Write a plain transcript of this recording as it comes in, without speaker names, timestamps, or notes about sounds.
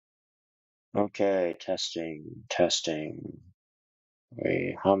Okay, testing.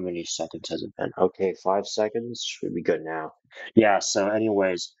 Wait, how many seconds has it been? Okay, 5 seconds. Should be good now. Yeah, so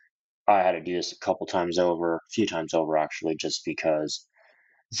anyways, I had to do this a couple times over, a few times over actually, just because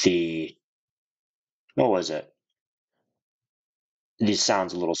the, what was it? This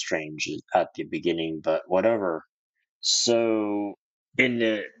sounds a little strange at the beginning, but whatever. So, in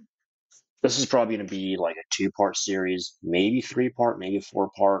the, this is probably going to be like a two-part series, maybe three-part, maybe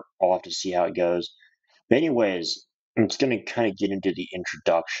four-part. I'll have to see how it goes. But anyways, it's going to kind of get into the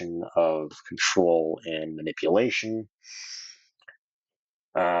introduction of control and manipulation.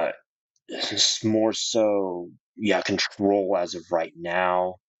 Uh, it's more so, yeah, control as of right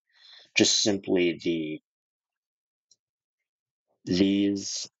now. Just simply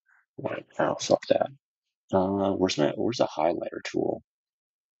these. Wait, oh, fuck that. Where's the highlighter tool?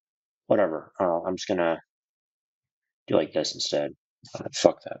 Whatever. I'm just gonna do like this instead.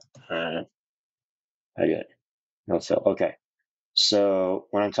 Fuck that. I do it. No fill. Okay. So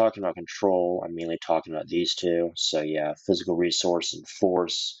when I'm talking about control, I'm mainly talking about these two. So yeah, physical resource and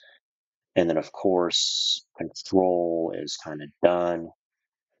force. And then of course, control is kind of done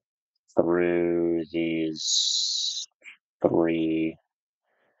through these three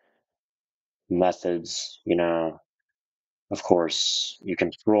methods, Of course, you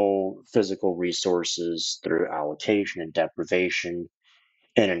control physical resources through allocation and deprivation.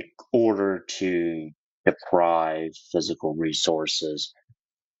 And in order to deprive physical resources,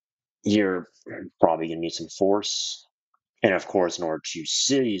 you're probably going to need some force. And of course, in order to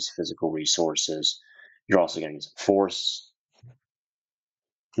seize physical resources, you're also going to need some force.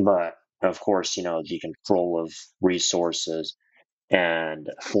 But of course, the control of resources and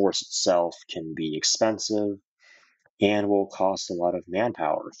force itself can be expensive and will cost a lot of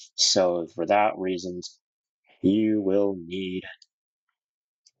manpower. So for that reasons, you will need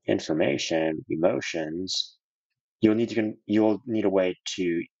information, emotions. You'll need a way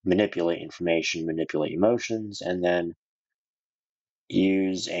to manipulate information, manipulate emotions, and then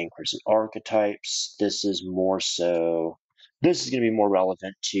use anchors and archetypes. This is going to be more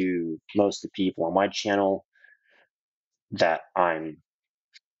relevant to most of the people on my channel that I'm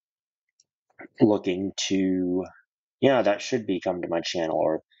looking to, yeah, that should be coming to my channel,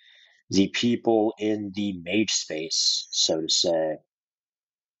 or the people in the mage space, so to say,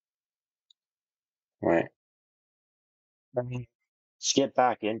 right? Let's get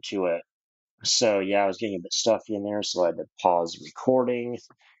back into it. So yeah, I was getting a bit stuffy in there, so I had to pause recording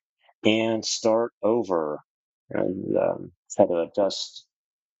and start over, and had to adjust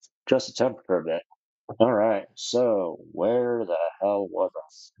the temperature a bit. All right, so where the hell was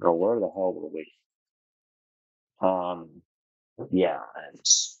I? Or where the hell were we? Um, yeah,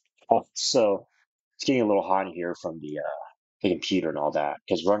 so it's getting a little hot in here from the computer and all that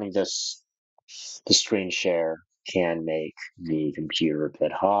because running the screen share can make the computer a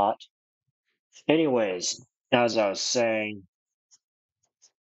bit hot. Anyways, as I was saying,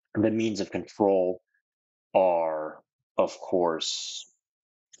 the means of control are, of course,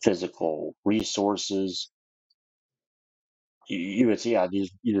 physical resources. You would see, yeah,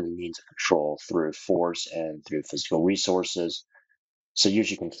 these are the means of control through force and through physical resources. So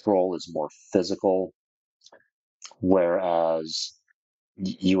usually control is more physical, whereas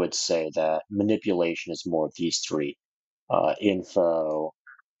you would say that manipulation is more of these three. Info,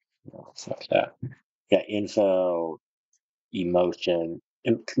 fuck that. Yeah, info, emotion,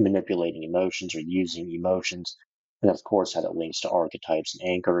 manipulating emotions or using emotions, and of course how that links to archetypes and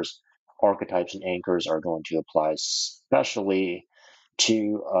anchors. Archetypes and anchors are going to apply especially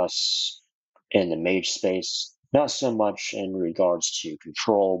to us in the mage space, not so much in regards to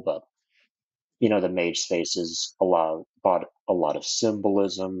control, but the mage spaces allow a lot of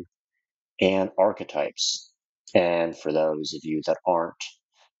symbolism and archetypes. And for those of you that are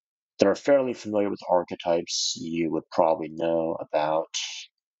fairly familiar with archetypes, you would probably know about,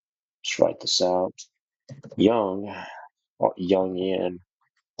 let's write this out, Jung, or Jungian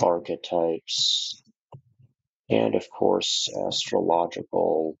archetypes, and of course,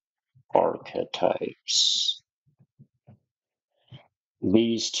 astrological archetypes.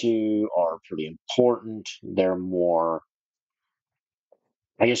 These two are pretty important. They're more,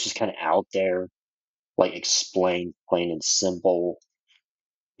 I guess, just kind of out there, like explained plain and simple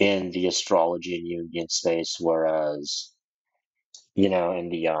in the astrology and Jungian space, whereas, in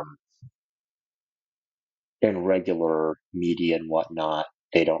the in regular media and whatnot,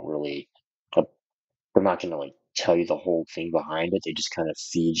 they don't really, uh, they're not going to like tell you the whole thing behind it. They just kind of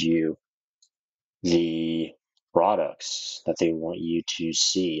feed you the products that they want you to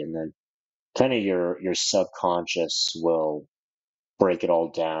see, and then kind of your subconscious will break it all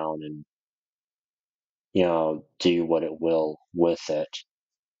down and do what it will with it.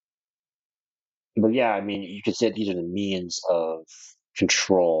 But yeah, I mean, you could say these are the means of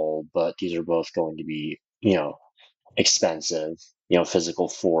control, but these are both going to be, expensive, physical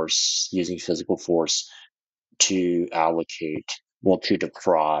force, using physical force to allocate, well, to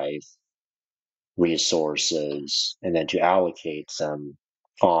deprive resources and then to allocate them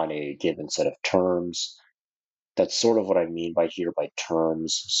on a given set of terms. That's sort of what I mean by here by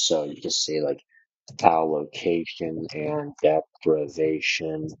terms. So you just say like allocation and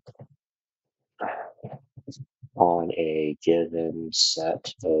deprivation on a given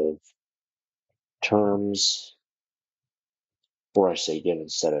set of terms, or I say given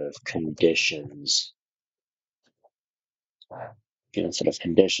set of conditions. Given set of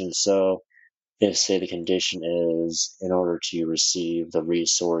conditions. So if say the condition is in order to receive the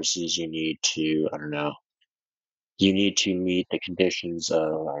resources you need to, I don't know, you need to meet the conditions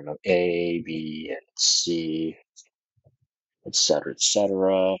of, I don't know, A, B, and C, et cetera, et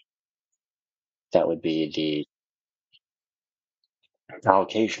cetera. That would be the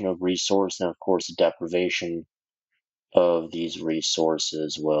allocation of resource, and of course the deprivation of these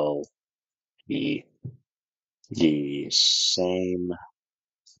resources will be the same.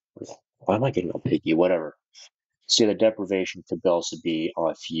 Why am I getting all picky? Whatever. So the deprivation could also be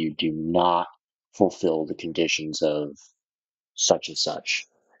if you do not fulfill the conditions of such and such.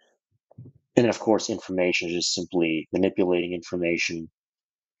 And then, of course, information is just simply manipulating information.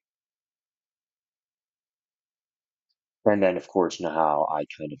 And then, of course, how I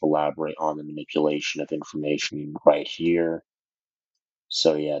kind of elaborate on the manipulation of information right here.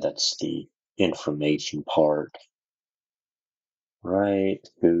 So yeah, that's the information part right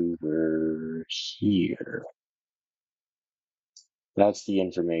over here. That's the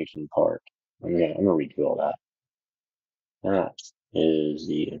information part. I'm gonna redo all that. That is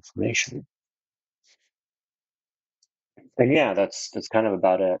the information. And yeah, that's kind of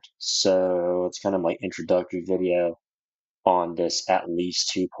about it. So it's kind of my introductory video on this at least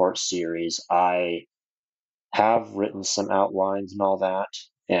two-part series. I have written some outlines and all that,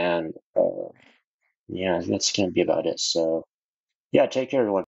 and yeah, that's gonna be about it. So yeah, take care, everyone.